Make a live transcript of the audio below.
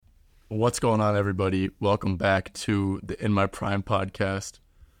What's going on, everybody? Welcome back to the In My Prime podcast.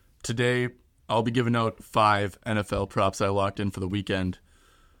 Today, I'll be giving out 5 NFL props I locked in for the weekend.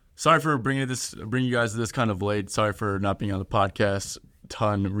 Sorry for bringing you guys this kind of late. Sorry for not being on the podcast a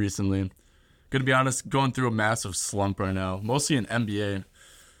ton recently. Gonna be honest, going through a massive slump right now, mostly in NBA.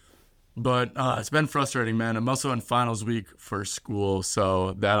 But it's been frustrating, man. I'm also in finals week for school,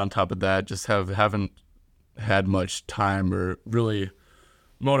 so that on top of that, just haven't had much time or really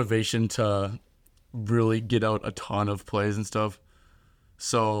motivation to really get out a ton of plays and stuff.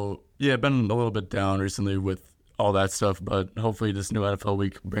 So yeah, I've been a little bit down recently with all that stuff, but hopefully this new NFL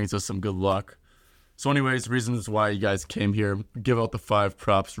week brings us some good luck. So anyways, reasons why you guys came here, give out the 5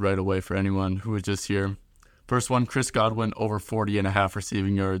 props right away for anyone who is just here. First one, Chris Godwin over 40.5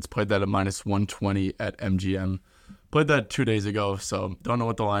 receiving yards. Played that at minus 120 at MGM. Played that 2 days ago, so don't know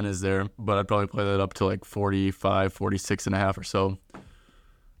what the line is there, but I'd probably play that up to like 45, 46.5 or so.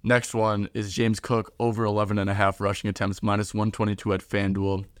 Next one is James Cook over 11.5 rushing attempts, minus 122 at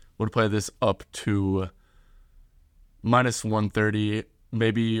FanDuel. Would play this up to minus 130,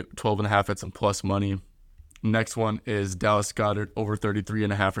 maybe 12.5 at some plus money. Next one is Dallas Goedert over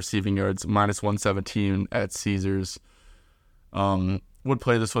 33.5 receiving yards, minus 117 at Caesars. Would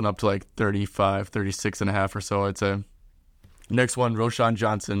play this one up to like 35, 36.5 or so, I'd say. Next one, Roschon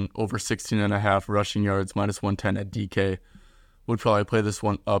Johnson over 16.5 rushing yards, minus 110 at DK. Would probably play this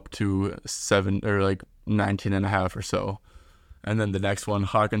one up to 7 or like 19.5 or so. And then the next one,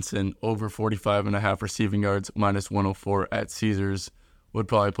 Hawkinson over 45.5 receiving yards, minus 104 at Caesars. Would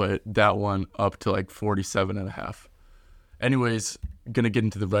probably play that one up to like 47.5. Anyways, gonna get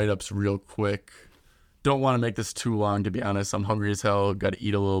into the write-ups real quick. Don't want to make this too long, to be honest. I'm hungry as hell. Got to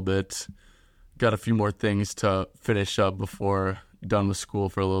eat a little bit. Got a few more things to finish up before done with school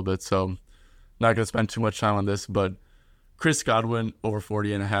for a little bit. So not gonna spend too much time on this, but Chris Godwin over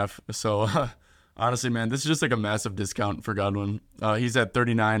 40.5. So honestly, man, this is just like a massive discount for Godwin. He's at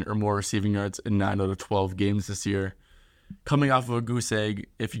 39 or more receiving yards in 9 out of 12 games this year. Coming off of a goose egg,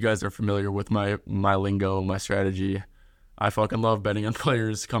 if you guys are familiar with my lingo, my strategy, I fucking love betting on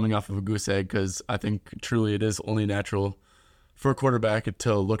players coming off of a goose egg because I think truly it is only natural for a quarterback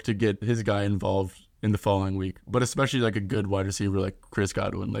to look to get his guy involved in the following week, but especially like a good wide receiver like Chris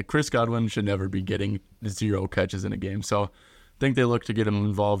Godwin. Like Chris Godwin should never be getting 0 catches in a game. So I think they look to get him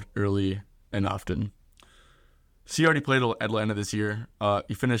involved early and often. So he already played Atlanta this year.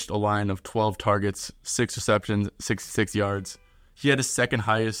 He finished a line of 12 targets, 6 receptions, 66 yards. He had his second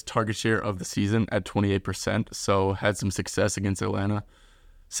highest target share of the season at 28%, so had some success against Atlanta.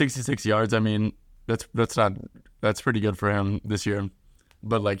 66 yards, I mean, that's pretty good for him this year.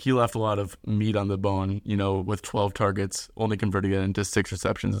 But like he left a lot of meat on the bone, with 12 targets, only converting it into 6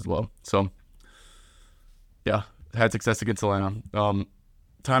 receptions as well. So yeah, had success against Atlanta.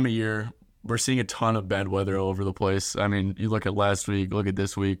 Time of year, we're seeing a ton of bad weather all over the place. I mean, you look at last week, look at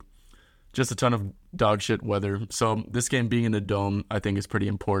this week, just a ton of dog shit weather. So this game being in the dome, I think is pretty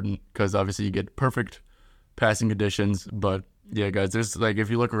important because obviously you get perfect passing conditions. But yeah, guys, there's like,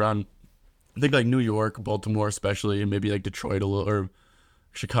 if you look around, I think like New York, Baltimore especially, and maybe like Detroit a little, or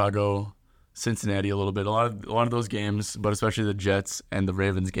Chicago, Cincinnati a little bit. A lot of those games, but especially the Jets and the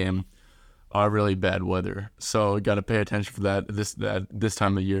Ravens game, are really bad weather. So got to pay attention for that this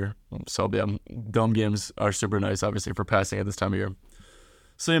time of year. So yeah, dome games are super nice, obviously, for passing at this time of year.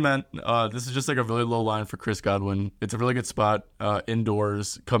 So yeah, man, this is just like a really low line for Chris Godwin. It's a really good spot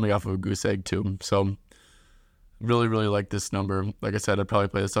indoors, coming off of a goose egg too. So really, really like this number. Like I said, I'd probably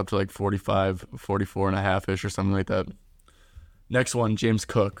play this up to like 45, 44.5-ish or something like that. Next one, James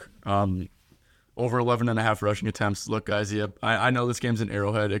Cook. Over 11.5 rushing attempts. Look, guys, yeah, I know this game's an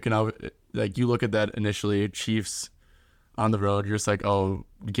Arrowhead. It can, like, you look at that initially, Chiefs on the road, you're just like, oh,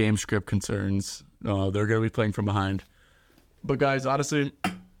 game script concerns. They're going to be playing from behind. But, guys, honestly,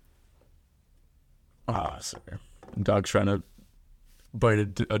 sorry. Dog's trying to bite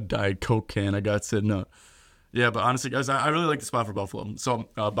a Diet Coke can I got sitting up. Yeah, but honestly, guys, I really like the spot for Buffalo. So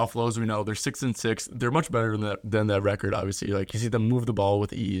Buffalo, as we know, they're 6-6. They're much better than that record, obviously. Like, you see them move the ball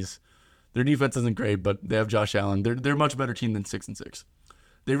with ease. Their defense isn't great, but they have Josh Allen. They're a much better team than 6-6.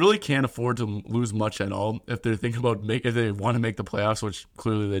 They really can't afford to lose much at all if they're thinking about if they want to make the playoffs, which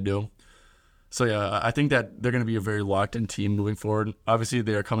clearly they do. So yeah, I think that they're going to be a very locked-in team moving forward. Obviously,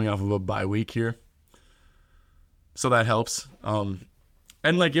 they are coming off of a bye week here, so that helps.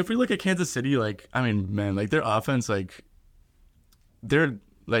 And like if we look at Kansas City, like I mean, man, like their offense, like they're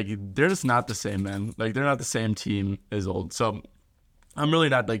just not the same, man. Like they're not the same team as old. So I'm really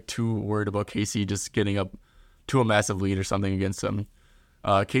not like too worried about KC just getting up to a massive lead or something against them.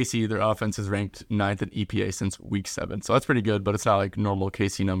 KC, their offense is ranked 9th in EPA since week 7. So that's pretty good, but it's not like normal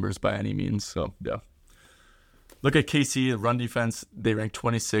KC numbers by any means. So, yeah. Look at KC, run defense. They rank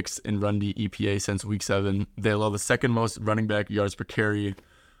 26th in run D EPA since week 7. They allow the second most running back yards per carry. We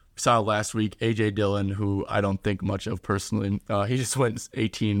saw last week A.J. Dillon, who I don't think much of personally. He just went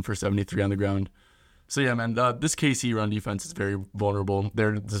 18 for 73 on the ground. So, yeah, man, this KC run defense is very vulnerable.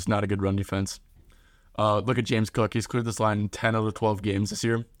 They're just not a good run defense. Look at James Cook. He's cleared this line in 10 out of 12 games this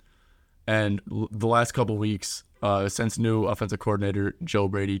year. And the last couple weeks, since new offensive coordinator Joe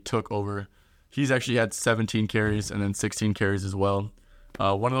Brady took over, he's actually had 17 carries and then 16 carries as well.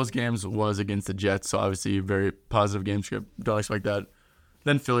 One of those games was against the Jets, so obviously a very positive game script. Don't expect that.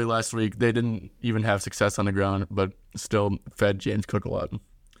 Then Philly last week, they didn't even have success on the ground, but still fed James Cook a lot.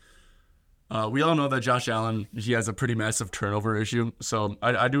 We all know that Josh Allen, he has a pretty massive turnover issue, so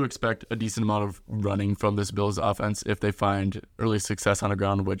I do expect a decent amount of running from this Bills offense if they find early success on the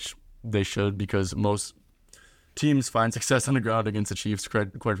ground, which they should, because most teams find success on the ground against the Chiefs,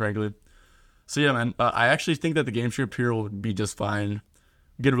 quite frankly. So yeah, man, I actually think that the game script here will be just fine.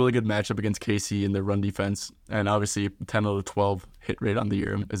 Get a really good matchup against KC in their run defense, and obviously 10 out of 12 hit rate on the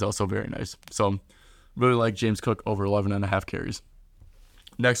year is also very nice. So really like James Cook over 11.5 carries.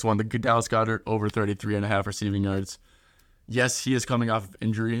 Next one, the Dallas Goedert over 33.5 receiving yards. Yes, he is coming off of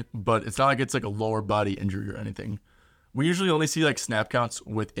injury, but it's not like it's like a lower body injury or anything. We usually only see like snap counts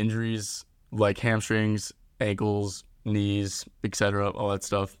with injuries like hamstrings, ankles, knees, etc., all that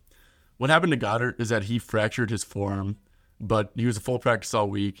stuff. What happened to Goddard is that he fractured his forearm, but he was a full practice all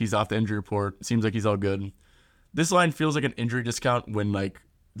week. He's off the injury report. Seems like he's all good. This line feels like an injury discount when like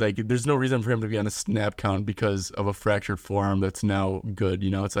there's no reason for him to be on a snap count because of a fractured forearm that's now good. You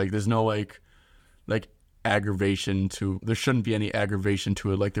know, it's like there's no like aggravation to. There shouldn't be any aggravation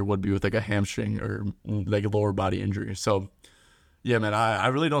to it like there would be with like a hamstring or like a lower body injury. So yeah, man, I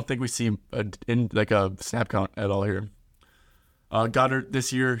really don't think we see a snap count at all here. Goddard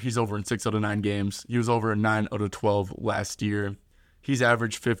this year, he's over in 6 out of 9 games. He was over in 9 out of 12 last year. He's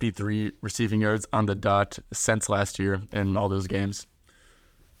averaged 53 receiving yards on the dot since last year in all those games.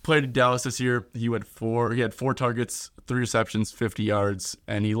 Played in Dallas this year. He had 4 targets, 3 receptions, 50 yards,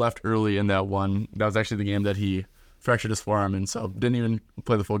 and he left early in that one. That was actually the game that he fractured his forearm in, so didn't even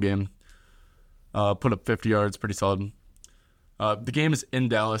play the full game. Put up 50 yards, pretty solid. The game is in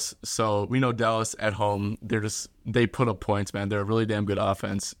Dallas, so we know Dallas at home, they put up points, man. They're a really damn good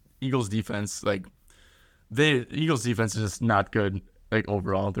offense. Eagles defense, Eagles defense is just not good, like,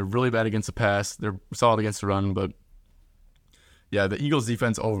 overall. They're really bad against the pass. They're solid against the run, but yeah, the Eagles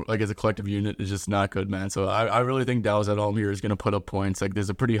defense as a collective unit is just not good, man. So I really think Dallas at home here is going to put up points. Like, there's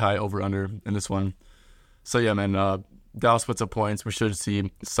a pretty high over-under in this one. So yeah, man, Dallas puts up points. We should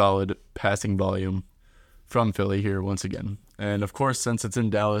see solid passing volume from Philly here once again. And of course, since it's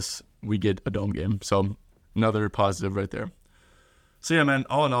in Dallas, we get a dome game. So another positive right there. So yeah, man,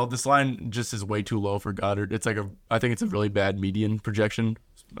 all in all, this line just is way too low for Goddard. I think it's a really bad median projection,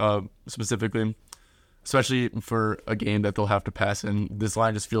 specifically, especially for a game that they'll have to pass in. This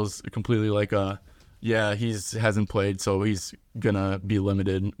line just feels completely like he hasn't played, so he's gonna be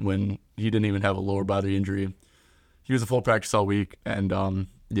limited when he didn't even have a lower body injury. He was a full practice all week, and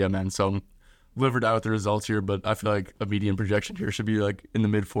yeah, man, so live or die with the results here, but I feel like a median projection here should be like in the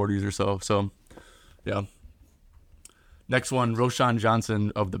mid-40s or so. So, yeah. Next one, Roschon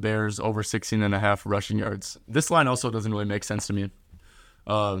Johnson of the Bears, over 16.5 rushing yards. This line also doesn't really make sense to me.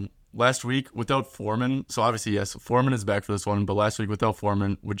 Last week, without Foreman, so obviously, yes, Foreman is back for this one, but last week without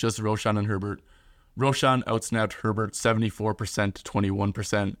Foreman, with just Roschon and Herbert, Roschon outsnapped Herbert 74% to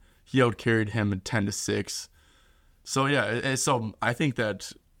 21%. He outcarried him 10-6. So, yeah, so I think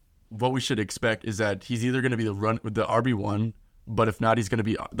that what we should expect is that he's either going to be the RB1, but if not, he's going to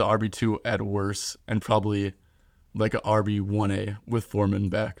be the RB2 at worst, and probably like a RB1A with Foreman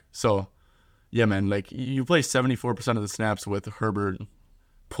back. So, yeah, man, like you play 74% of the snaps with Herbert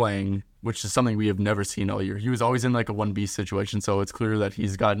playing, which is something we have never seen all year. He was always in like a 1B situation, so it's clear that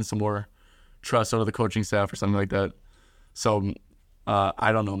he's gotten some more trust out of the coaching staff or something like that. So,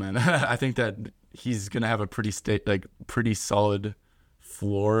 I don't know, man. I think that he's going to have a pretty solid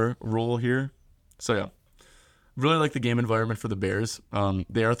floor role here. So yeah, really like the game environment for the Bears.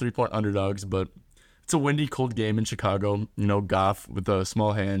 They are 3-point underdogs, but it's a windy, cold game in Chicago. You know, Goff with the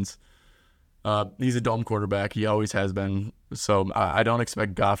small hands. He's a dome quarterback. He always has been. So I don't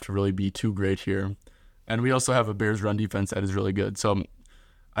expect Goff to really be too great here. And we also have a Bears run defense that is really good. So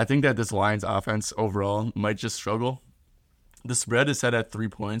I think that this Lions offense overall might just struggle. The spread is set at 3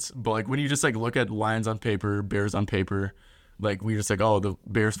 points, but like when you just like look at Lions on paper, Bears on paper, like we just like, oh, the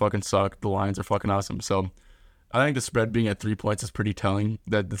Bears fucking suck, the Lions are fucking awesome. So I think the spread being at 3 points is pretty telling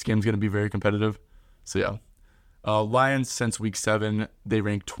that this game's going to be very competitive. So, yeah. Lions, since week 7, they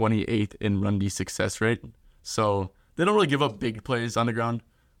rank 28th in run D success rate. So, they don't really give up big plays on the ground,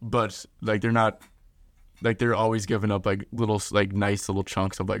 but, like, they're always giving up, like, little, like, nice little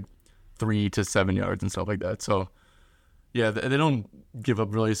chunks of, like, 3 to 7 yards and stuff like that. So, yeah, they don't give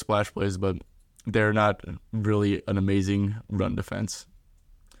up really splash plays, but they're not really an amazing run defense.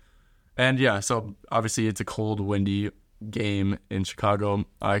 And yeah, so obviously it's a cold, windy game in Chicago.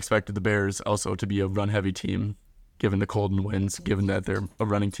 I expected the Bears also to be a run-heavy team, given the cold and winds, given that they're a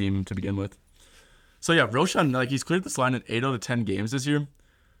running team to begin with. So yeah, Roschon, like, he's cleared this line in 8 out of 10 games this year.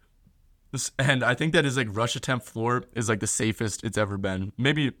 And I think that his, like, rush attempt floor is, like, the safest it's ever been.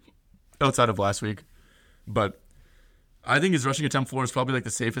 Maybe outside of last week. But I think his rushing attempt floor is probably, like, the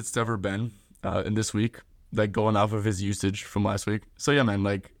safest it's ever been in this week, like, going off of his usage from last week. So yeah, man,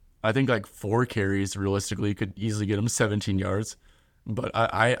 like, I think, like, 4 carries realistically could easily get him 17 yards. But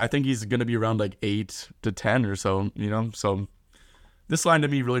I think he's going to be around, like, 8 to 10 or so, you know? So this line to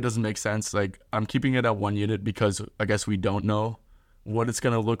me really doesn't make sense. Like, I'm keeping it at 1 unit because I guess we don't know what it's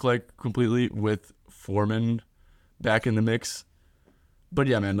going to look like completely with Foreman back in the mix. But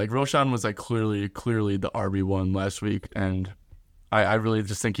yeah, man, like, Roschon was, like, clearly the RB1 last week, and I really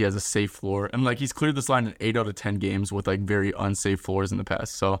just think he has a safe floor. And, like, he's cleared this line in 8 out of 10 games with, like, very unsafe floors in the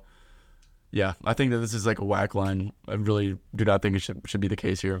past. So, yeah, I think that this is, like, a whack line. I really do not think it should be the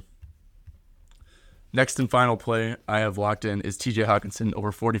case here. Next and final play I have locked in is TJ Hockenson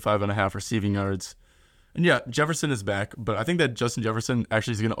over 45.5 receiving yards. And, yeah, Jefferson is back, but I think that Justin Jefferson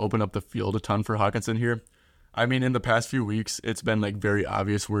actually is going to open up the field a ton for Hockenson here. I mean, in the past few weeks, it's been, like, very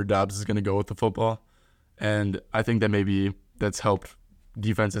obvious where Dobbs is going to go with the football. And I think that maybe that's helped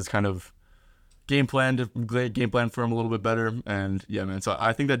defenses kind of game plan for him a little bit better. And yeah, man, so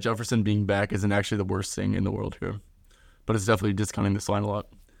I think that Jefferson being back isn't actually the worst thing in the world here, but it's definitely discounting this line a lot.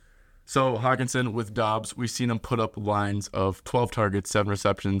 So Hockenson with Dobbs, we've seen him put up lines of 12 targets, 7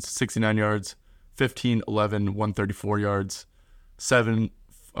 receptions, 69 yards, 15, 11, 134 yards, 7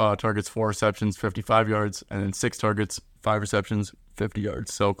 targets, 4 receptions, 55 yards, and then 6 targets, 5 receptions, 50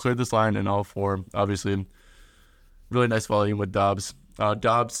 yards. So cleared this line in all 4, obviously. Really nice volume with Dobbs.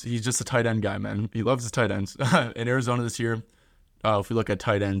 Dobbs, he's just a tight end guy, man. He loves his tight ends. In Arizona this year, if we look at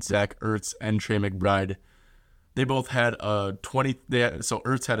tight ends, Zach Ertz and Trey McBride, they both had so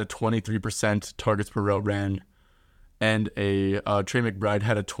Ertz had a 23% targets per route ran, and Trey McBride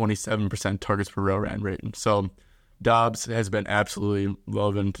had a 27% targets per route ran rate. So Dobbs has been absolutely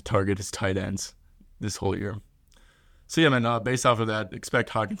loving to target his tight ends this whole year. So yeah, man, based off of that, expect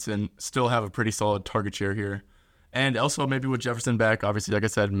Hockenson still have a pretty solid target share here. And also maybe with Jefferson back, obviously, like I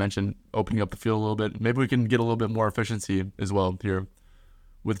said, mentioned opening up the field a little bit. Maybe we can get a little bit more efficiency as well here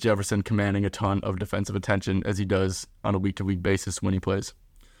with Jefferson commanding a ton of defensive attention as he does on a week-to-week basis when he plays.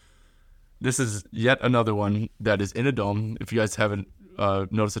 This is yet another one that is in a dome. If you guys haven't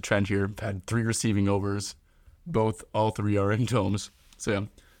noticed a trend here, I've had 3 receiving overs. All 3 are in domes. So yeah,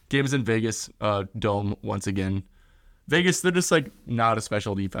 games in Vegas, dome once again. Vegas, they're just, like, not a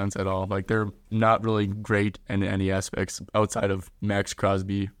special defense at all. Like, they're not really great in any aspects outside of Max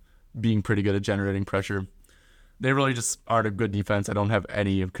Crosby being pretty good at generating pressure. They really just aren't a good defense. I don't have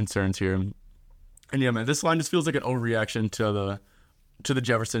any concerns here. And yeah, man, this line just feels like an overreaction to the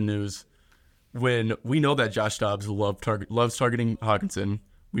Jefferson news when we know that Josh Dobbs loves targeting Hockenson.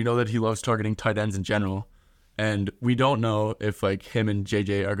 We know that he loves targeting tight ends in general. And we don't know if, like, him and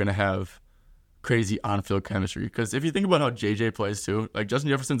JJ are going to have crazy on-field chemistry. Because if you think about how JJ plays too, like,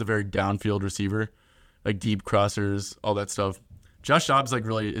 Justin Jefferson's a very downfield receiver, like deep crossers, all that stuff. Josh Dobbs, like,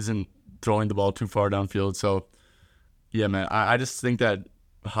 really isn't throwing the ball too far downfield. So, yeah, man, I just think that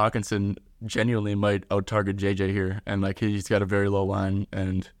Hockenson genuinely might out-target JJ here. And, like, he's got a very low line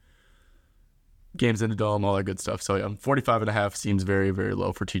and games in the dome, all that good stuff. So, yeah, 45.5 seems very, very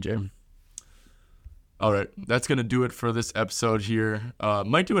low for TJ. All right, that's going to do it for this episode here.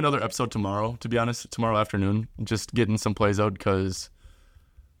 Might do another episode tomorrow, to be honest, tomorrow afternoon. Just getting some plays out because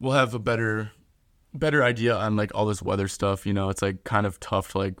we'll have a better idea on, like, all this weather stuff. You know, it's, like, kind of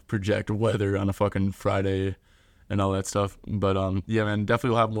tough to, like, project weather on a fucking Friday and all that stuff. But, yeah, man,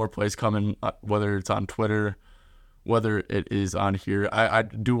 definitely will have more plays coming, whether it's on Twitter, whether it is on here. I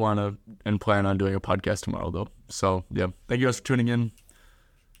do want to and plan on doing a podcast tomorrow, though. So, yeah, thank you guys for tuning in.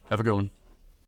 Have a good one.